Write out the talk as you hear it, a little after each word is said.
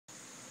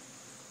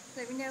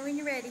Let me know when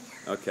you're ready.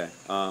 Okay.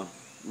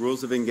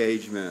 Rules of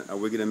engagement. Are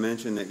we going to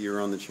mention that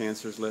you're on the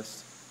chancellor's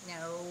list?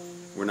 No.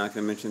 We're not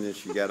going to mention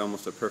that you got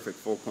almost a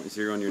perfect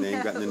 4.0 on your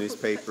name, got in the No.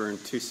 newspaper,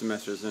 and 2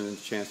 semesters in the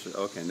chancellor.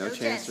 Okay, no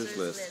chancellor's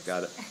list. List.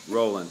 Got it.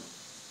 Rolling.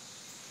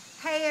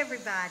 Hey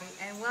everybody,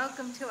 and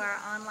welcome to our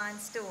online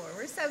store.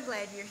 We're so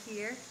glad you're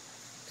here.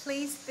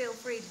 Please feel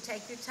free to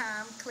take your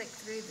time, click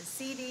through the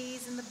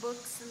CDs and the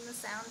books and the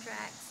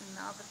soundtracks and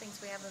all the things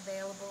we have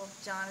available.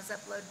 John has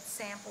uploaded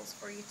samples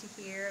for you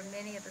to hear of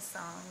many of the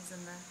songs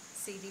and the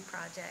CD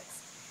projects.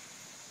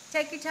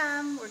 Take your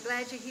time. We're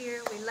glad you're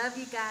here. We love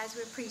you guys.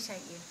 We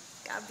appreciate you.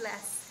 God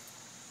bless.